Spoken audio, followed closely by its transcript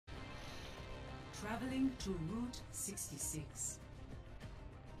Traveling to Route 66.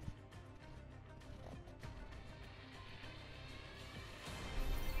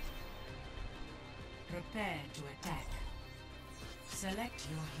 Prepare to attack. Select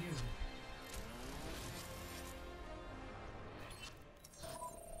your hero.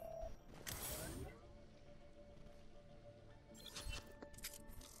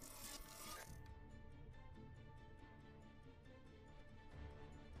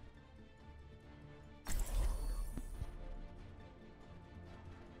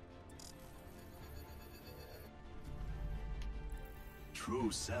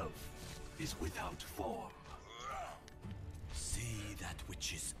 True self is without form. See that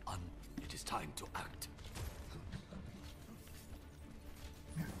which is It is time to act.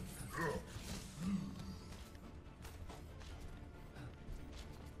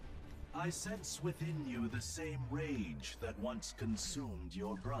 I sense within you the same rage that once consumed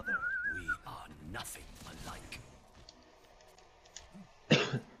your brother. We are nothing alike.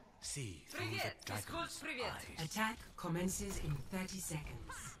 See through the dragon's eyes. Attack commences in 30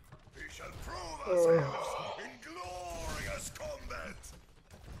 seconds. We shall prove ourselves in glorious combat.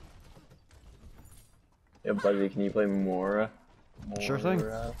 Yeah, buddy, can you play more? Sure thing. We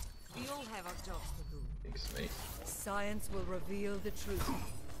all have our jobs to do. Thanks, mate. Science will reveal the truth.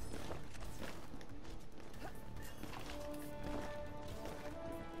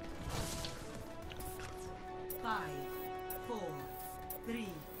 Five, 4, 3,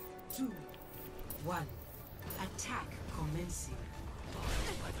 2, 1. Attack commencing.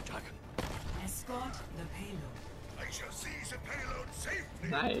 By the dragon. Escort the payload. I shall seize the payload safely.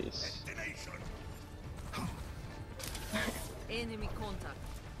 Nice. Destination. Enemy contact.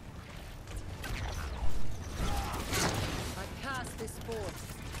 I cast this force.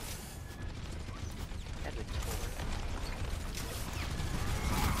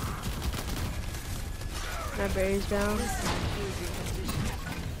 My berry's down.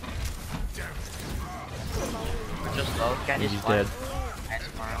 We're just low. Cat is He's dead. dead.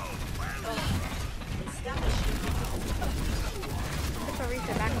 If I reach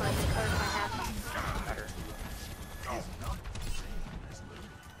the back line, it's hard if I have.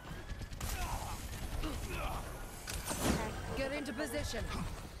 Get into position.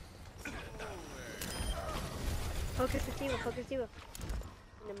 Focus the Siwa, focus Siwa.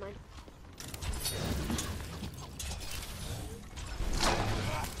 Never mind.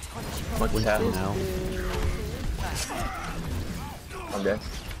 What's happening now? I'm dead.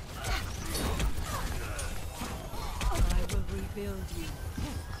 I will rebuild you.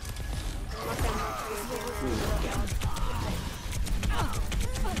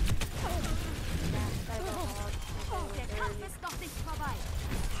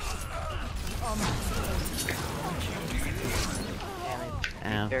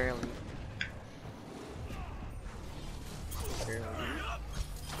 Ow. Barely.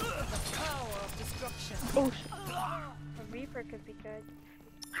 Power of destruction. Oh, a Reaper could be good.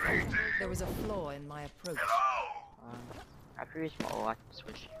 There was a flaw in my approach. After you small, I can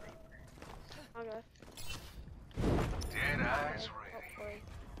switch. I'll go. Dead eyes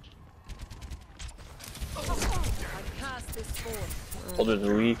I cast this force. Soldier's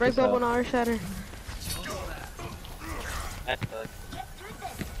weak. Break as hell. open our shatter. That's good.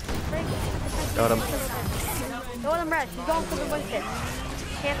 Break. Got him. Don't let him rest. He's going for the one hit.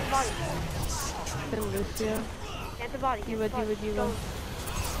 Can't the body. Hit him, Lucio. Can't the body. You would. Where you going?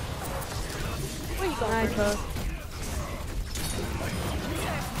 Nice hook.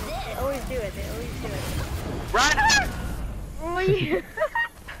 They always do it. Run! Oi!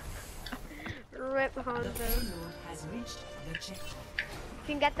 Rip Hanzo. Payload has reached the checkpoint.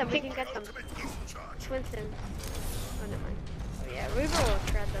 We can get them. Winston. Oh, never mind. Oh yeah, Reaper will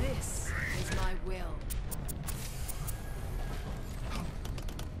shred them. This is my will.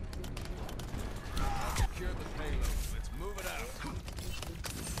 Secure the payload. Let's move it out.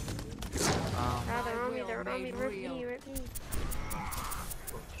 They're on me. They're on me. Rip me.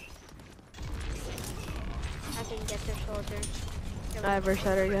 I can get their soldier. I have her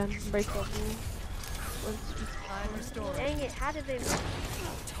shatter again. Break open. I'm restored. Dang it! How did they?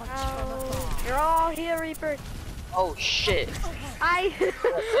 Oh, you're all here, Reaper. Oh shit! I Oh,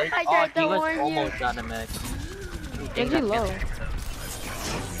 tried he to was warn you. almost on the mech. Is he low?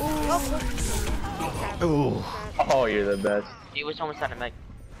 Ooh. Oh, you're the best. He was almost on the mech.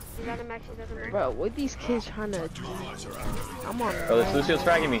 He doesn't match. He doesn't match. Bro, what these kids trying to do? I'm on. Oh, this Lucio's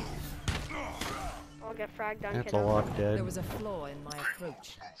fragging me. I'll get fragged on. That's a kiddo. lot There dead. was a flaw in my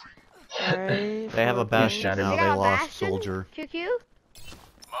approach. Alright. They have a bastion They now. They They got a lost Bastion? soldier. QQ?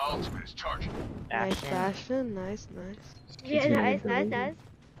 My ultimate is charging. Nice Bastion. bastion. Nice. Yeah, nice.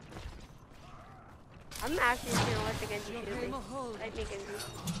 I'm actually just gonna let the Genji shoot me. Fight me, Genji.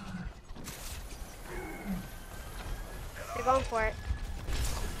 They're going for it.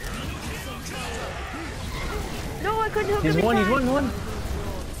 No, I couldn't hook him in time. He's one.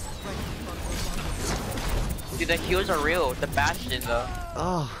 Dude, the heals are real. The Bastion though.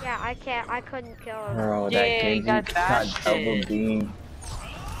 Oh. Yeah, I couldn't kill him. Oh, that Dang, Genji that got Bastion. double beam.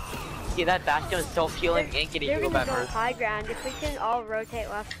 Yeah, that Bastion was self-healing and getting They're healed gonna by go her. high ground. If we can all rotate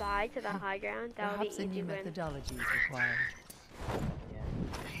left side to the high ground, that would Perhaps be a easy new win. methodology is required.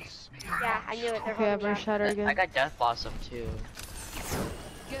 Yeah, I knew it. They're Okay, I holding burst up. shatter I again. got Death Blossom too.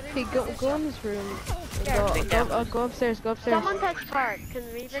 Okay, go in this room. Big damage. Go upstairs. Go upstairs. Someone touch cart. Can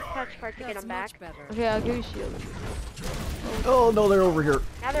Reaver touch cart to get him back? Okay, I'll give you shield. Oh no, they're over here.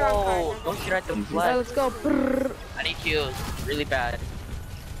 Now they're on Whoa, cart. don't shoot at the Alright, flag. let's go. Brrr. I need heals. Really bad.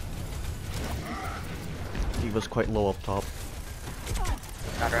 He was quite low up top.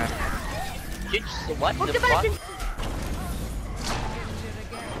 Got her. Dude, what Hook the the fuck? Bastion!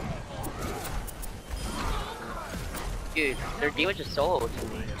 Dude, their damage is so low to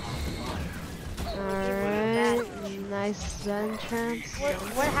me. Alright, nice Zen chance.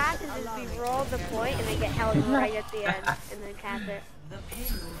 What happens is we roll the point and they get held right at the end and then cap it.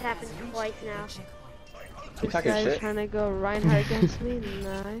 It happens twice now. This talking guy's shit. trying to go Reinhardt against me.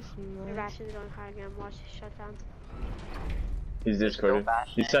 Nice. The Bastion's going high again. Watch it shut down. He's discorded.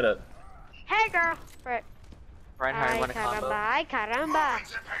 Bastion. He's set up. Hey girl! Right. Reinhardt Ay won a combo. caramba, ay caramba!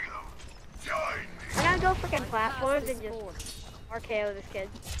 I'm gonna go freaking platforms and just RKO this kid.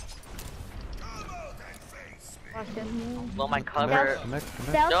 Watch this. Well, my cover. Come back.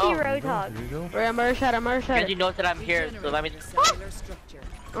 Stealthy No. Roadhog. Here you go. Alright, I'm murder shatter. Genji knows that I'm here, so let me just.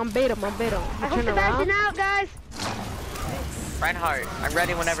 I'm beta. I hook Turn the Bastion around. out, guys! Reinhardt, I'm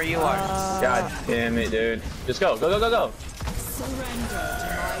ready whenever you are. God damn it, dude. Just go. Go.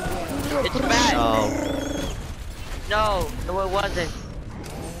 It's bad. Oh, No, it wasn't.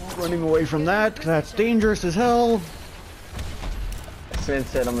 running away from that. That's dangerous as hell. Sven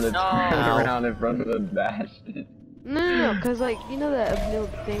said I'm gonna No. turn around in front of the Bastion. No, cause like you know that new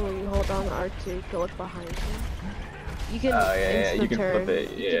thing where you hold down the R2 to look behind you. You can you can turn.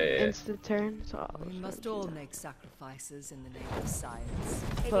 flip it. Yeah. Instant turn. So We must all make sacrifices in the name of science.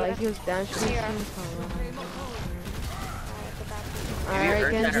 but like he was dashing. Here. Alright,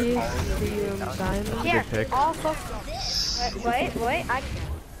 Earth Center Genji. calls. See you in diamond. Here, pick. all focus. Wait,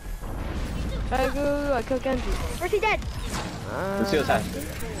 Alright, go. I killed Genji. where's he dead? Let's see what's happening.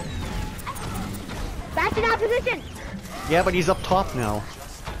 Bastion out position! Yeah, but he's up top now.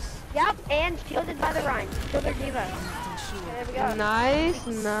 Yep, and shielded by the Rhine. Shielded Diva. There we go. Nice.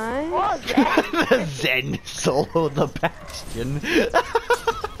 Oh, Zen! Zen solo the Bastion.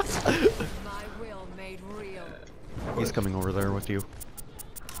 My will made real. He's coming over there with you.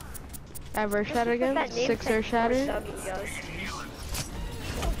 Ever shatter again? That name 6 tag air shatter. Shuggy goes.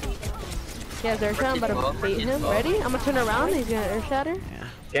 Yeah, air shatter. I'm about to bait him. Ready? I'm gonna turn around. He's gonna air shatter.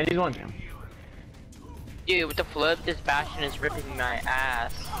 Genji's one. Dude, with the flip, this Bastion is ripping my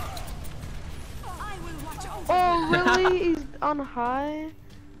ass. Oh, really? He's on high.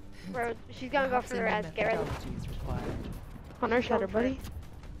 Bro, she's gonna go for the res. Get ready. Methodology is required. On air shatter, buddy.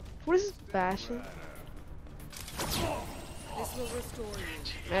 What is this bashing? This will restore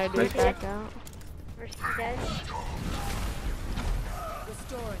you. Yeah, do it back out. Where's she dead?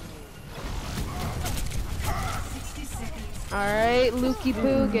 Restoring you. 60 seconds. Alright, Lukey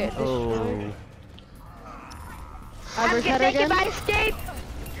Poo, get destroyed. Oh. Ever I'm shatter getting again? by escape!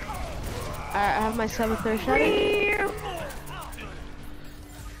 Alright, I have my 7th air shatter.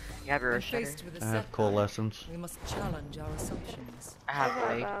 You have your When Earth Shatter? faced with a I have setback, coalescence. we must challenge our assumptions. I have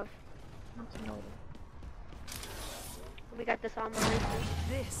Blade. We got this on mine.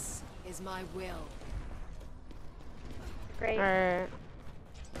 This is my will. Great. Alright.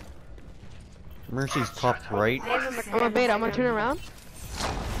 Mercy's top right. I have a I'm gonna bait. I'm gonna turn around.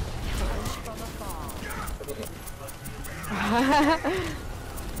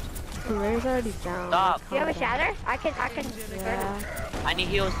 Rare's already down. Stop. Do you have a shatter? I can. Yeah. I need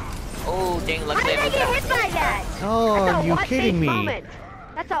heals. Oh, dang, How look did I at get hit by that? Oh, That's are a you what kidding face me? moment.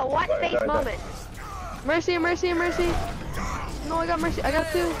 That's a what face sorry. moment. Mercy. No, I got Mercy. I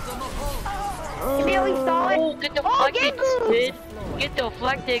got 2. Give me at least solid. Oh, get deflected, kid. Get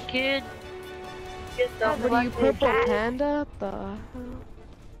deflected, kid. Get What are you, deflected. purple panda? The hell?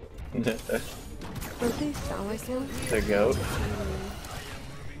 Does he sound like him? The goat.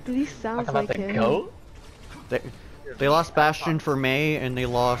 Dude, he sounds Talk about like the him. goat? They lost Bastion for May and they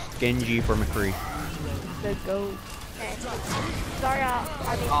lost Genji for McCree. The goat. Okay. Sorry,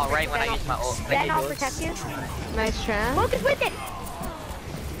 I mean, Oh, right when I use my ult. Then I'll protect you. Nice chance. Focus with it.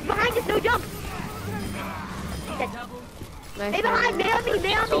 Behind us, no jump. dead. Nice. Stay behind, nail me.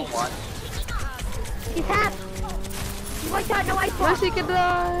 He's half. He one shot, no ice Mercy can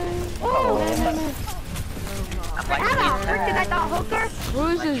die. Oh! I'm like, Did I thought hooker? Who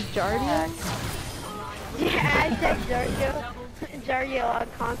is this, Jardia? Yeah, I said Giorgio. Giorgio on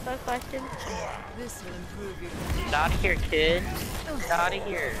console question. This will improve your get out of here, kid. Get out of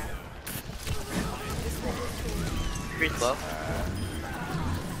here. Freeze low.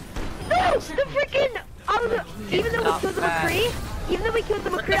 No! The freaking! Even though we killed the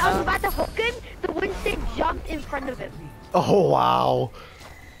McCree, I was about to hook him, the Winston jumped in front of him. Oh wow.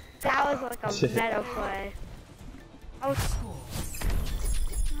 That was like a meta play. I was...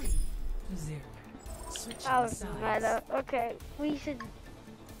 That was meta. Okay, we should...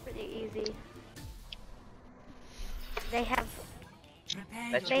 Pretty easy. They have...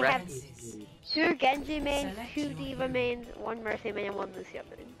 That's They right. have 2 Genji mains, 2 D.Va mains, 1 Mercy main, and 1 Lucio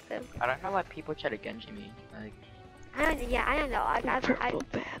main. So, I don't know why people try to Genji me. Like, I don't know. Purple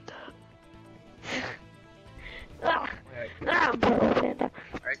panda. Purple panda.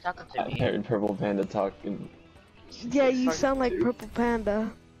 are you talking to I me? heard Purple Panda talking. Yeah, you sound like Purple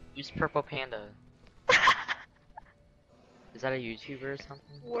Panda. Use Purple Panda. Is that a YouTuber or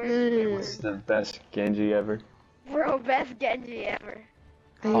something? It's the best Genji ever. Bro, best Genji ever.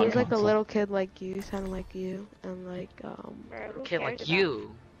 And he's like a console. little kid like you, sounding like you, and like Bro, who Kid cares like about-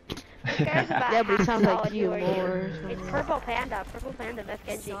 you. Who cares about Yeah, but he sounds how like solid you are? more. It's Purple Panda. Purple Panda, best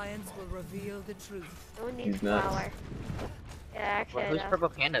Genji. Science will reveal the truth. No one needs He's nuts. flower. Yeah, actually, Who's Purple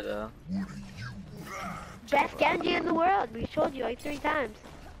Panda though? best Genji in the world. We showed you like 3 times.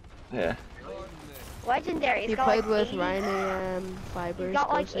 Yeah. Legendary. He It's got played like with 80 Ryan and Fibers, He's got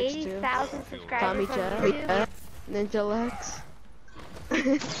like 062. 80,000 Tommy subscribers on Jet, YouTube. Ninja Lex.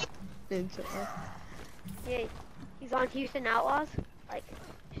 Ninja Lex. Yeah, he's on Houston Outlaws. Like, you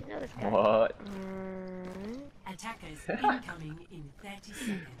should know this guy. What? Alright. Attackers incoming in 30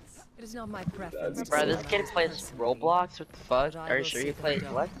 seconds. It is not my preference. Bro, this kid plays Roblox. What the fuck? Are you sure he plays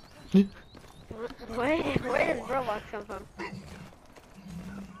what? Where does Roblox come from?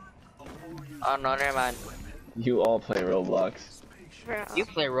 Oh no, never mind. You all play Roblox. Bro. You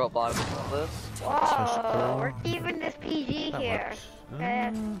play Roblox, Luke. Whoa, we're keeping this PG That here. works.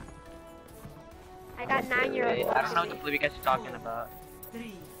 Okay. I got 9-year-old. Wait, I don't know what the flip you guys are talking about.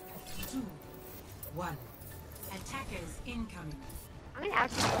 3, 2, 1. Attackers incoming. I'm gonna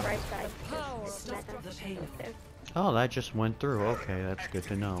ask you the right side. Stop the payload. Oh, that just went through. Okay, that's good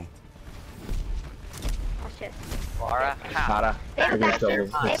to know. Oh shit. Laura, how? Kata. They have a You're gonna bastion.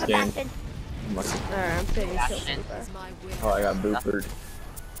 double They have a skin. bastion. Alright, I'm taking Bastion. kills. Is my will. Oh, I got boopered.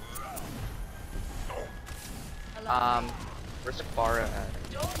 Where's the bar at?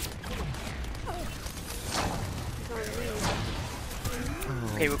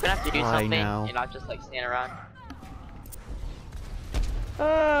 Okay, we're gonna have to do Why something now? and not just like stand around.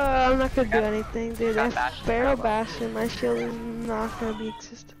 I'm not gonna do anything, dude. Got That Bastion. Pharaoh Bastion, my shield is not gonna be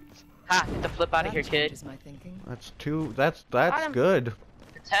existent. Ha! Get the flip out of here, That kid. changes my thinking. That's two. That's Bottom. good.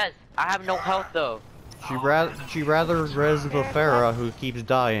 It's Ted. I have no health though. She rather res the Pharah who keeps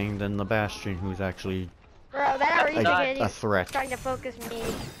dying than the Bastion who's actually Bro, that Like, already a threat. trying to focus me.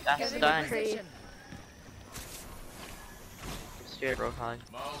 That's Get rid of done. the tree. Scared, Rohan.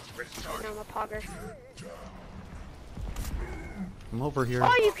 No, I'm a pogger. I'm over here. Oh,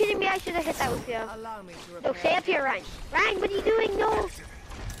 are you kidding me? I should have hit that with you. Allow me to No, repair. stay up here, Ryan. Ryan, what are you doing? No.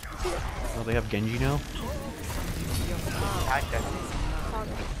 Oh, they have Genji now? Gotcha.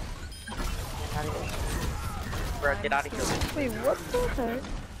 Bro, get out of here. Wait, what the heck?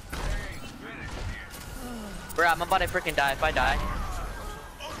 Bro, I'm about to freaking die if I die.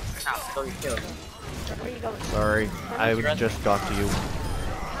 Ow, so you killed. Where are you going? Sorry, I just got to you.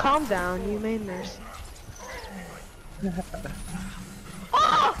 Calm down, you made nurse.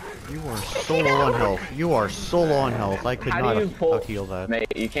 You are so low on health. You are so low on health. I could How not do you have pull? out-healed that. Mate,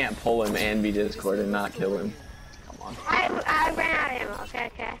 you can't pull him and be Discord and not kill him. Come on. I ran out of ammo. Okay,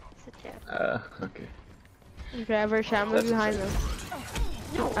 okay. It's a joke. Okay. Okay, I have shot move behind them.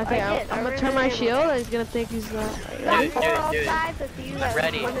 No, Okay, I I'm did. gonna turn my shield and he's gonna think he's not. You got Do it, 4 do it, all do it. sides, let's use I'm that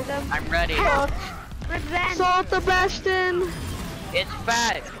ready. one of them. I'm ready. Revenge! Assault the Bastion! It's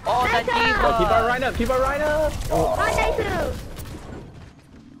fat. Oh, that Nice. Keep our diva. right up. Keep our right up. Monday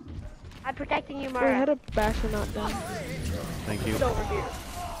I'm protecting you, Wait, how Mara. did Bastion not die? Thank you. Get over here.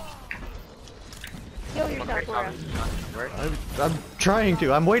 Heal yourself, Mara. I'm trying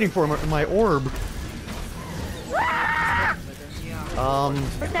to. I'm waiting for my orb.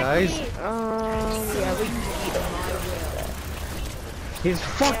 Guys, Me. Yeah, we can eat him. he's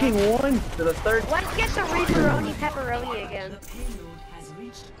fucking won. To the third. Let's get the Reaperoni Pepperoni again. The payload has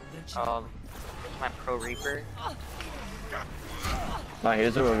reached the chip. my pro reaper. Alright,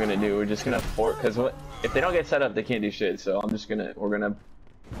 here's what we're gonna do. We're just gonna fort, cause what if they don't get set up, they can't do shit. So we're gonna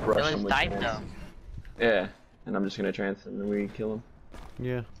rush them with trance. Yeah, and I'm just gonna trance and then we kill them.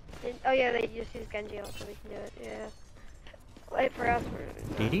 Yeah. Oh yeah, they just use Genji ult, so we can do it. Yeah. Wait for us.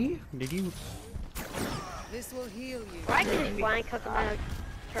 Did he? Did you? This will heal you. I can just blind cook them out of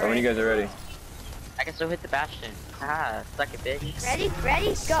turret. Oh, when you guys are ready. I can still hit the bastion. Haha, suck it, bitch. Ready?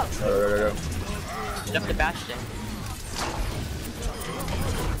 Ready? Go. Go. Jump the bastion.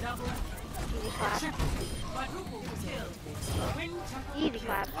 Easy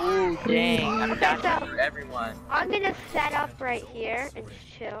clap. Ooh, dang. I'm Okay, dashing so for everyone. I'm gonna set up right here and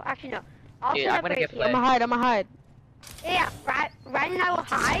chill. Actually, no. I'll Dude, set I'm up gonna right get here. I'ma hide. Yeah, Ryan and I will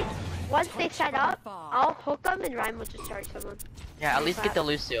hide. Once they set up, I'll hook them and Ryan will just charge someone. Yeah, at least get the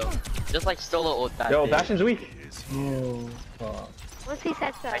Lucio. Just like solo ult that Yo, bitch. Bastion's weak. Oh, fuck. Once he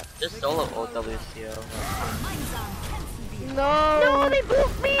sets up. Just solo ult the Lucio. No, they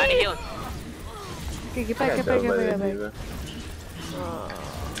booped me! I need heal. Okay, get I back, got get back, done by get that back, diva.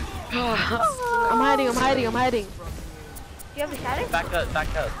 I'm hiding. Do you have a shatter? Back up,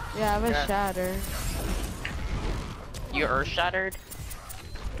 back up. Yeah, I have a Yeah. shatter. You earth shattered?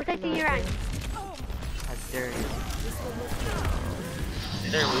 Protecting your Ryan. How dare you.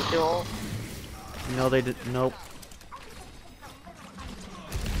 Is there a Lucio ult? No, they did. Nope.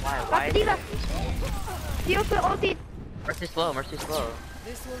 Why? Got Why? the diva. Heal for ulti. Mercy slow, mercy slow.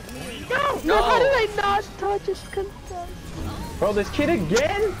 No! No, how did I not touch his contest? Bro, this kid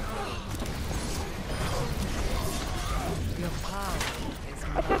again?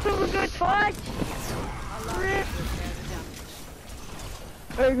 I thought it was good touch. Rip.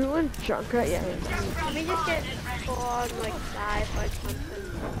 Everyone drunk right? Yeah. Let me just get full on like dive or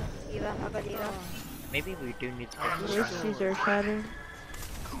something. Diva, how about diva? Maybe we do need to Where's Caesar shatter?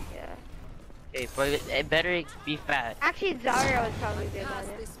 Yeah. Okay, but it better be fat. Actually, Zarya would probably be about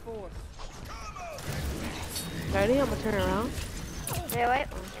it. Ready? I'm gonna turn around. Wait, wait. Wait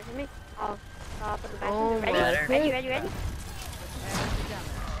for me. I'll put the back. Oh Ready? my Ready?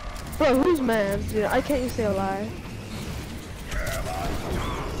 Bro, who's man? Dude, I can't even say a lie.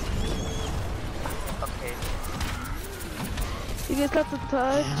 Okay. You just have to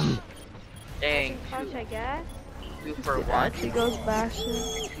touch. Dang. Touch, I guess. 2 for 1. He goes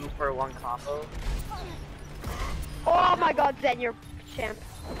bashing. 2 for 1 combo. Oh my god, Zen, you're champ.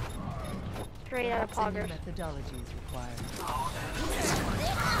 Straight out of Poggers. Methodology is required.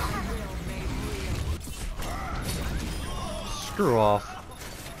 Screw off.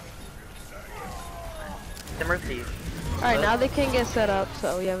 The Mercy. Alright, now they can get set up,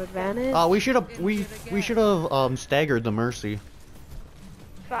 so we have advantage. We should have staggered the Mercy.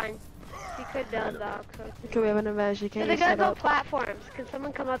 Fine. We could build that. Okay, we have an advantage. They So can't they're get gonna set go up. platforms. Can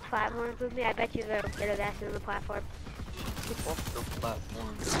someone come up platforms with me? I bet you they're better than the platform. What's the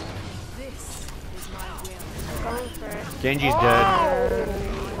platform? This is my will. I'm going for it. Genji's dead. Oh!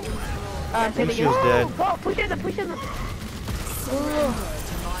 I'm hitting Lucius it. dead. Go, push in them, push in them. Surrender to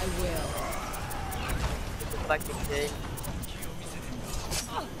my will. Fucking kid.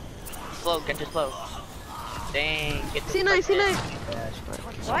 Slow, get to slow. Dang, get to C9, C9.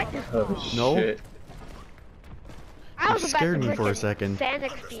 What? Oh, No. shit. I You was about scared to me for a freaking second.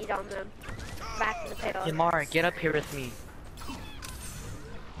 Sonic speed on them. Back to the payload. Yamara, get up here with me.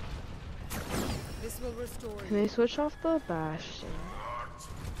 This will restore Can they switch off the bastion?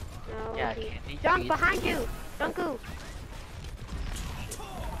 No, Yeah, he- candy, Junk please. behind you! Junku!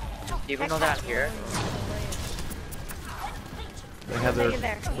 Do you even know that I'm here? They have their.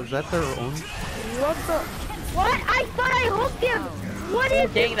 There. Was that their own? What the? What? I thought I hooked him! What is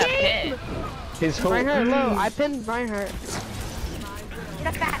Dang, this that game? hit. His whole. Reinhardt low. I pinned Reinhardt. Get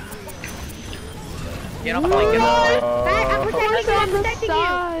up back! Get off, like, get off. Back! I'm protecting you! I'm on the protecting you!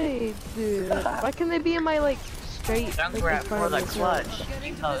 side, dude. Why can't they be in my like straight? Junk like, grab in for front the of me? clutch.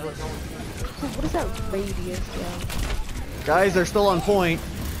 You know, it was What is that radius? Yeah. Guys, they're still on point.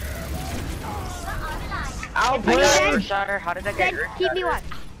 I got earth shatter. How did I get Then earth keep me shatter? watch.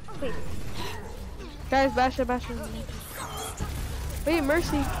 Please. Guys, Bastion. Wait,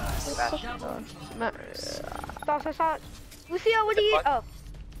 Mercy. Bastion. Saw. Lucio, what are you? Oh.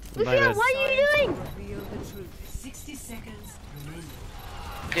 Lucio, bad. what are you doing? reveal the truth. 60 seconds remaining.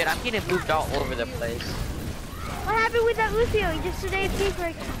 Dude, I'm getting moved all over the place. What happened with that Lucio? He just stood AFK for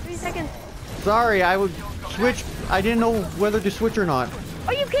like 3 seconds. Sorry, I would switch. I didn't know whether to switch or not.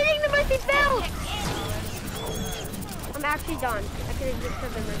 Are you kidding? The Mercy fell! I'm actually done. I could have just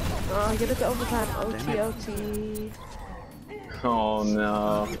said the Mercy. Oh, get it to overtime. OT. Oh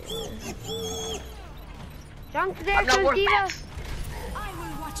no. Junk's there, I'm not so worth Diva. I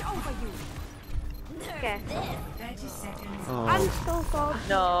will watch over you. Okay. 30 seconds. Oh. I'm so salty.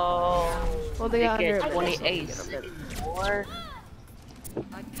 No. Well, they got get under 28. Or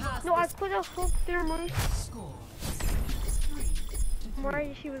No, I put a hook there, Mom. Score.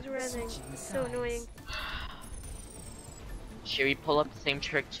 Why she was running. So annoying. should we pull up the same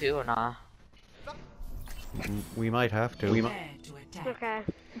trick too or nah? We might have to. Prepare to attack. Okay.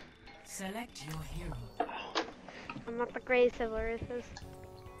 Select your hero. I'm not the greatest of Larissa's.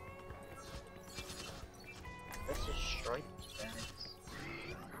 Let's destroy these bandits.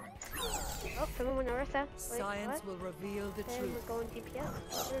 Oh, someone with Larissa. Wait, Science what? will reveal the Okay, truth. we're going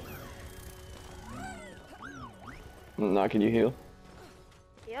DPS. Nah, can you heal?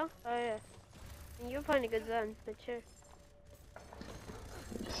 Yeah? Oh yeah. And you'll find a good zone, but sure.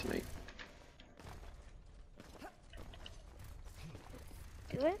 Snake.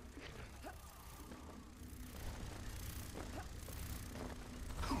 Do it?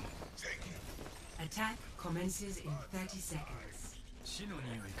 Attack commences in 30 seconds.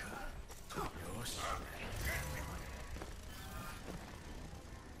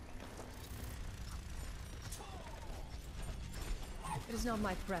 It is not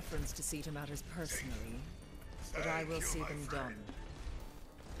my preference to see to matters personally, but I will see them done.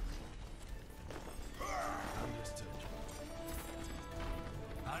 Understood.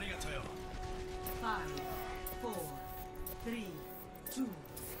 5, 4, 3, 2,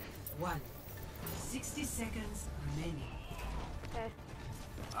 1. 60 seconds remaining. Okay.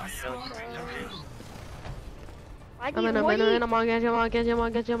 Escort your hero. Why do I'm you, in, what do you, I'm on, get.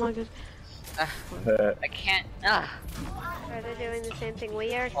 I can't. Ah. Are they doing the same thing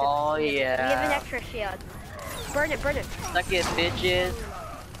we are? Oh We have an yeah. extra shield. Burn it, burn it. Suck it, bitches.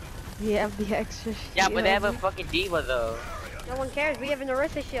 We have the extra Yeah, but they have a shield. fucking diva though. No one cares. We have an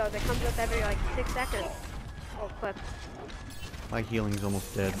Orisa shield that comes up every like 6 seconds. Oh, clip. My healing's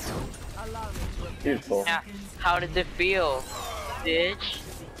almost dead. Beautiful. Yeah. How did it feel, bitch?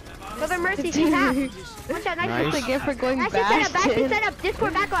 Mother Mercy, she's half. Watch out, nice. Nice. That's a gift for going Nice setup, Bastion. set up.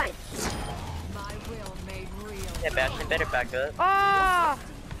 Discord backline. My will made real. Yeah, Bastion better back up. Oh!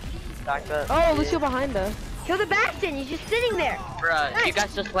 Back up. Oh, Lucio behind us. Kill the Bastion. He's just sitting there. Bruh, you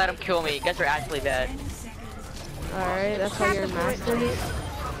guys just let him kill me. You guys are actually bad. Alright, that's why you're master.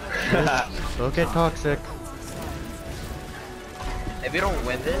 Don't get toxic. If we don't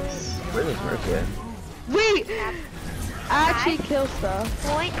win this, Where's this Mercy at? Wait! I actually kill stuff.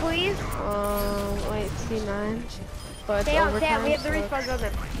 Point, please. Wait, C9. But it's Stay on, overtime, we have the so respawn it's on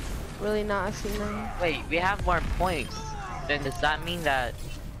them. really not a C9. wait, we have more points. Then does that mean that?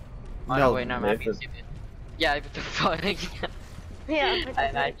 Oh, No, wait, no, I'm if happy. it's- Yeah, what the fuck? Yeah. I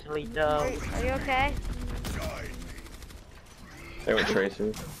actually don't. Are you okay? They went Tracer.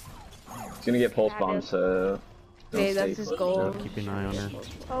 He's gonna get pulse bomb, so. don't Okay, that's stay his close. goal. Keep an eye on her.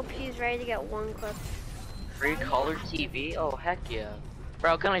 Hope she's ready to get one clip. Free color TV? Oh heck yeah.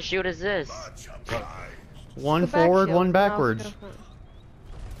 Bro, what kind of shoot is this? One Go back forward, shield. one No, backwards. go front.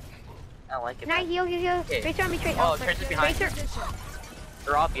 I don't like it. Can I heal? Okay. Tracer on me, Tracer. Oh, Tracer's behind. Tracer.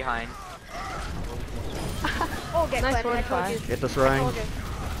 They're all behind. Oh, get Nice clipped. I told you. Get this I Ryan. told you.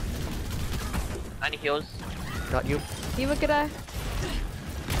 Any heals? Got you. Diva, could I?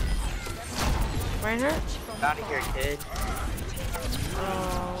 Reinhardt? Out of here, kid.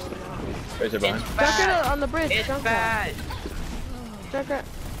 Oh, Tracer behind. It's Junker bad. on the bridge. It's Junker. bad. Junker.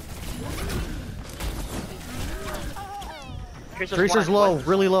 Tracer's low,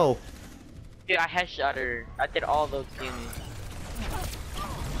 really low. Dude, I headshot her. I did all those damage.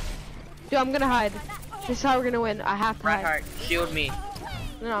 Dude, I'm gonna hide. This is how we're gonna win. I have to hide. Reinhardt, shield me.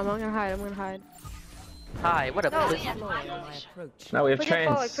 No, I'm not gonna hide. I'm gonna hide. Hi, what a No. pussy. Slow my approach. Now we have Put it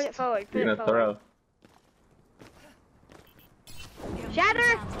forward, trans. put it forward, put You're it gonna forward. throw.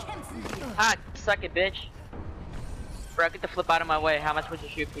 Shatter! Ah, suck it, bitch. Bro, get the flip out of my way. How am I supposed to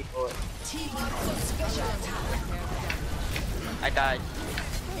shoot people? I died.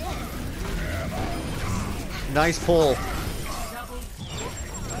 Nice pull.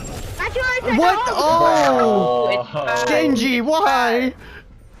 Got you on What? Oh! It's bad. Genji, why?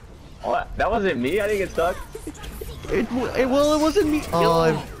 Oh, that wasn't me. I didn't get stuck. It wasn't me.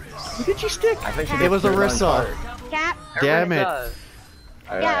 Oh, who did you stick? I think she It was gets turned on Orisa. card. Cap. Damn it. Arisa.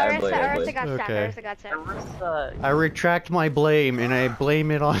 Alright, Yeah, I blade, I Ursa blade. got stuck. Okay. Ursa got stuck. Arisa. I retract my blame and I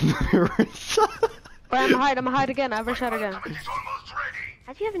blame it on Orisa. But I'm gonna hide again. I overshot again.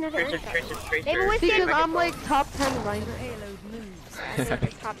 How do you have another Tracer, Ursa? Tracer, Tracer. They have a whiskey. Because I'm like top 10 Reinhardt. I think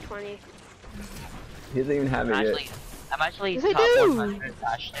it's top 20. He doesn't even have it yet. I'm actually Yes, I top do. 100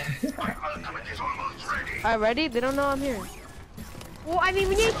 Bastion. Alright, ready? They don't know I'm here. Well, I mean,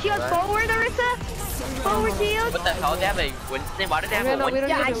 we need shield forward, Arissa. Forward shield. What the hell? They have a Winston? Why do they have a No, we Winston? don't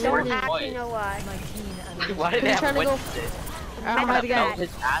Yeah, I need to don't win. actually know why. Why do they I'm have trying to go- Winston? I'm I hiding. melt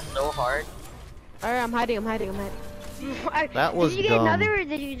his ass so hard. Alright, I'm hiding. That was Did you get dumb. another, or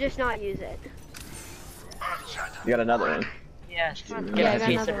did you just not use it? You got another one. Yes. Yeah, I Get got a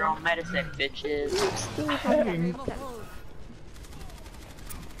piece of another your own medicine, bitches.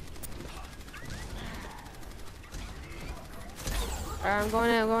 Alright, I'm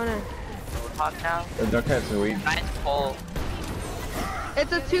going in. We'll talk now. The duck heads are weak. Nice pull.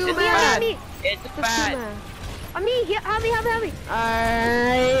 It's a It's two-man. bad. me. It's It's a bad. two-man. On me, help me.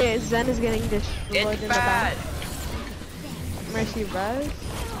 Alright, Zen is getting destroyed in It's the bad. back. Mercy Res.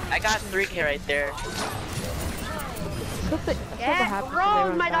 I got 3K right there. Yeah,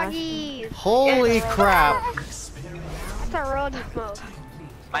 roll my doggies. Holy crap! That's a roll you smoke.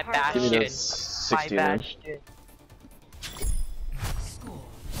 My Give me bastion. those My 60 then. bastion. Score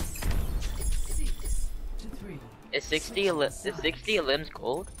 6-3. Is 60 a limbs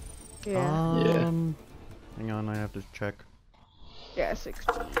gold? Yeah. Hang on, I have to check. Yeah,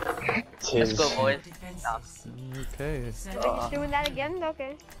 60. Let's go, boys. Defenses. Okay. Select Are you doing that again?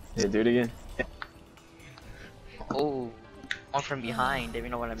 Okay. Yeah, do it again. Oh, one from behind, if you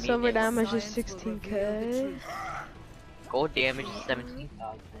know what I mean. Silver Yeah. damage is 16k. Gold damage is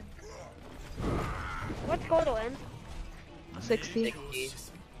 17,000. What's gold win? 60. 60.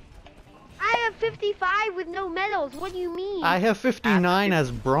 I have 55 with no medals. What do you mean? I have 59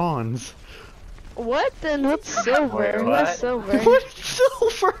 as bronze. What then? What's silver? Wait, What's what? silver? What's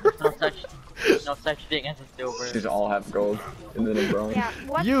silver? No such thing as a silver. These all have gold, and then a bronze. Yeah,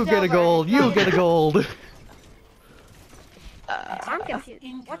 what's You get a silver? gold. You get a gold. I'm confused.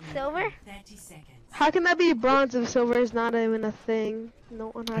 What's silver? 30 seconds. How can that be bronze if silver is not even a thing? No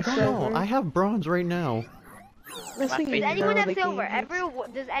one I has don't silver. know. I have bronze right now. Let's think Does Does anyone of have the silver? games.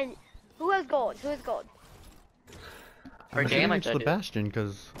 Does any? Who has gold? Who has gold? For I'm assuming damage, it's I the do. Bastion,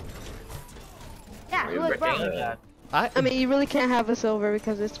 because Yeah, who has For bronze? damage, I mean, you really can't have a silver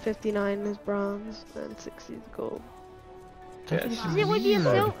because it's 59 is bronze and 60 is gold. Yes. It would be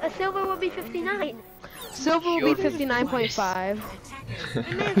a silver would be 59. Silver will be Shield. 59.5.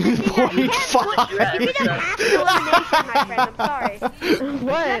 And then 59. You can't put. You did a half elimination, my friend. I'm sorry.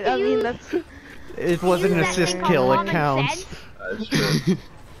 What? I mean, that's it wasn't an Use that assist thing kill. called It common counts. sense. That's true.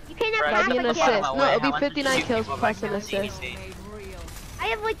 You can't have Bro, half That'd be an a assist. kill. No, it'll be How much 59 did you kills give plus away? an assist. I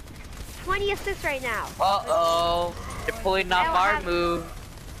have like 20 assists right now. Uh-oh. They're pulling off I don't our have- move.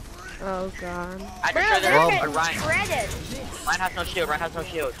 Oh god. I Bro, just heard they're there's getting a Ryan. shredded. Ryan has no shield. Ryan has no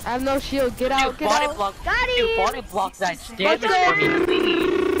shield. I have no shield. Get out, Dude, get body out. block. Got Dude, him. body block that Let's damage go. for me,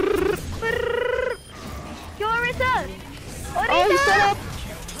 please. Yo, Arisa! Oh, he set up.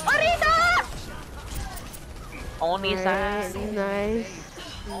 Arisa! Only side. Alright, nice.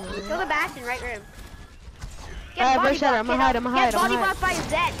 Kill the Bastion, right room. Alright, body Bush Shadow, blocked, I'ma kiddo. hide, I'ma Get hide, I'ma body hide. blocked by his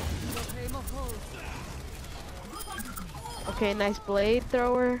Zed. Okay, nice blade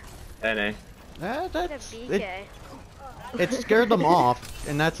thrower. NA. That's That's a it. BK. It scared them off,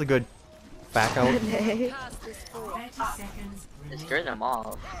 and that's a good back out. 30 seconds. It scared them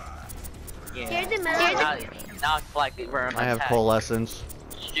off. Yeah. Scared them Now, out. now it's like we're on I have attack. coalescence.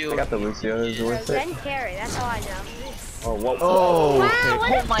 Shoot. I got the Lucio. Is it worth it? Zen carry, that's all I know. Oh, whoa. Oh, Wow, okay.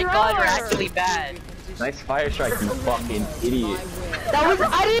 what Oh a my god, you're thrower. actually bad. Nice fire strike, you fucking idiot. That was,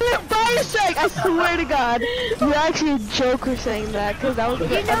 I didn't even fire strike, I swear to god. You're actually a joker saying that, because that was the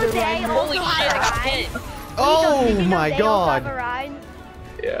You know other they one. Holy also shit, I got have a hit. ride. Oh Did you know my they also have a god. ride?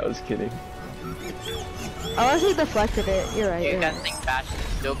 Yeah, I was kidding. I honestly deflected it, you're right. You You're guys right. think Bastion's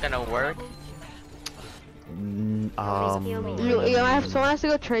still gonna work? Someone has to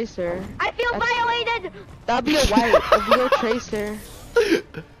go Tracer. I feel violated! That'll be a white, if you go Tracer.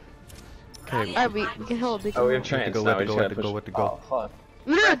 Okay. Alright, we can hold. We can Oh, we have hold. trans go, now. let We it just go, gotta let it go, push. let it go. Oh, fuck.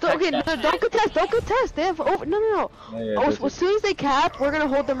 No, don't contest. They have, no. Yeah, yeah, Oh, that's as soon as they cap, we're gonna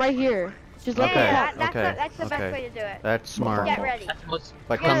hold them right here. Just let Okay, them cap. That's the best okay. way to do it. That's smart. Get ready. That's the most.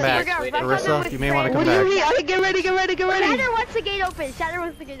 But Yeah, come here back. we go. Let's Marissa, come in you may with want to What come do you back. mean? Okay, get ready. Shadow wants the gate open. Shadow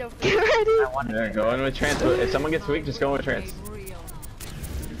wants the gate open. Get ready. I want Yeah, go in with trans. If someone gets weak, just go in with trans.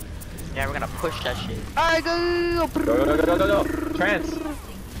 Yeah, we're gonna push that shit. Alright, go. Go. Trans.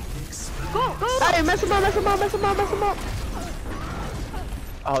 Go! Alright, mess him up.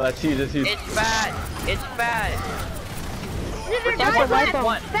 Oh, that's huge. It's bad. It's bad. Scissor, That's a die, rifle.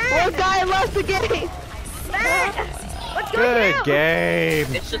 One. One guy lost the game. Let's go Good down! game.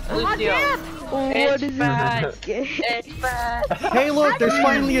 It's just Come on, Lucio. Jim! What It's is bad. this game? It's bad. Hey, look, there's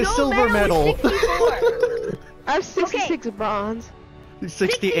finally a No silver medal. medal with 64. I have 66 bronze.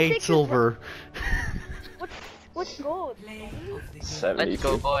 68 66 silver. What's gold? Play of the game. 72. Let's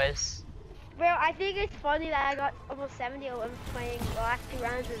go, boys. Bro, I think it's funny that I got almost 70 when playing the last 2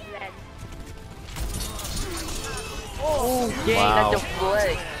 rounds as Red. Oh, dang, Wow. that's a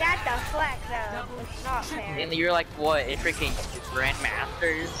flick. That's a flex though. It's not fair. And you're like, what, a freaking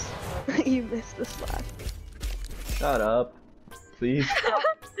Grandmasters? You missed the slap. Shut up. Please.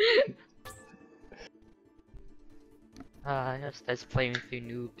 That's playing with you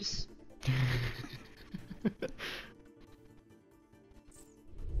noobs.